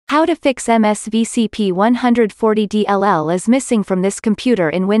How to fix MSVCP140.dll is missing from this computer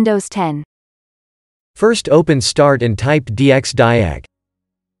in Windows 10. First open Start and type dxdiag.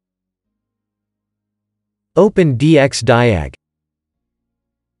 Open dxdiag.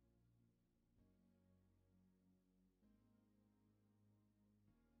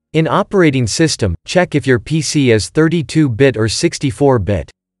 In operating system, check if your PC is 32-bit or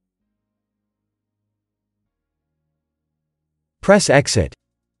 64-bit. Press Exit.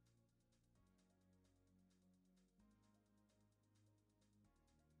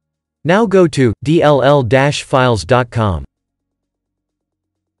 Now go to dll-files.com.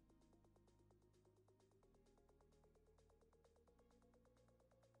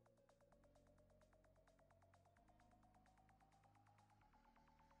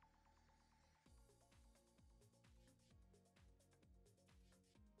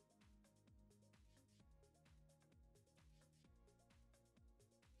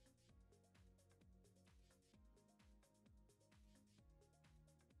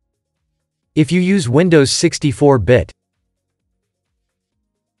 If you use Windows 64-bit,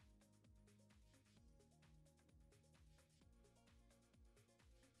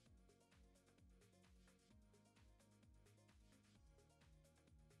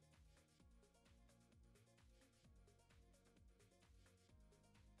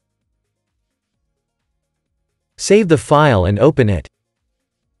 save the file and open it.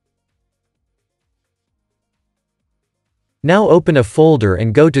 Now open a folder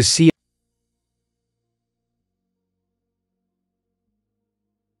and go to C.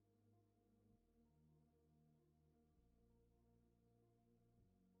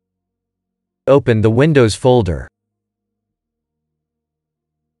 Open the Windows folder.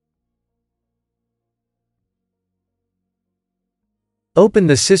 Open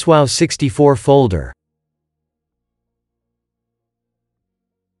the syswow64 folder.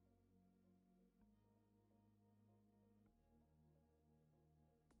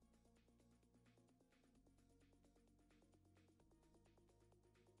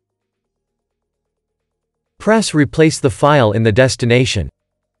 Press Replace the file in the destination.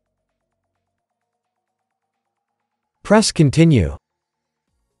 Press Continue.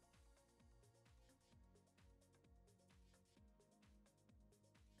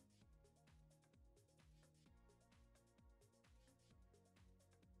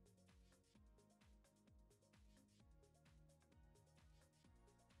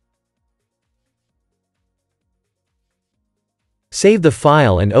 Save the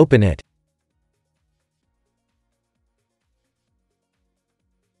file and open it.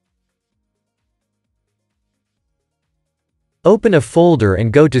 Open a folder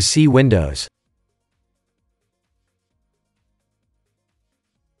and go to C Windows.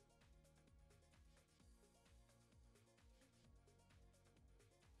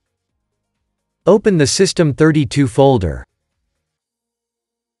 Open the System32 folder.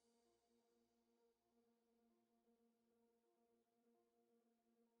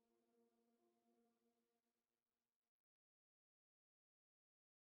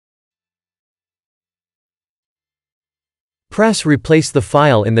 Press Replace the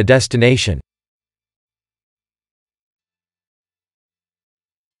file in the destination.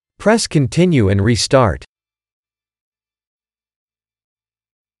 Press Continue and restart.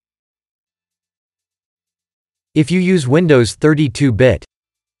 If you use Windows 32-bit,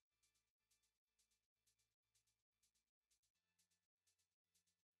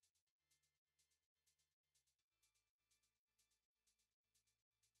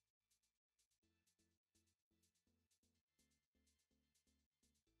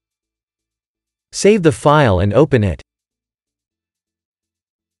 save the file and open it.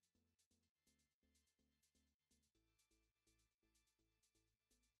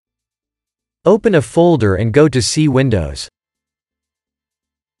 Open a folder and go to C Windows.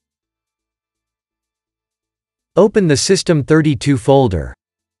 Open the System32 folder.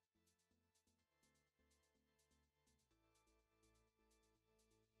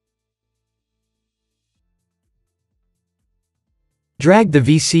 Drag the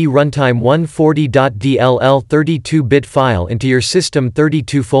VC runtime 140.dll 32-bit file into your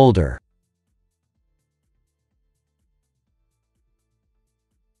System32 folder.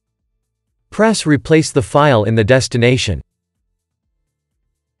 Press Replace the file in the destination.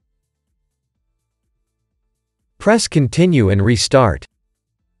 Press Continue and restart.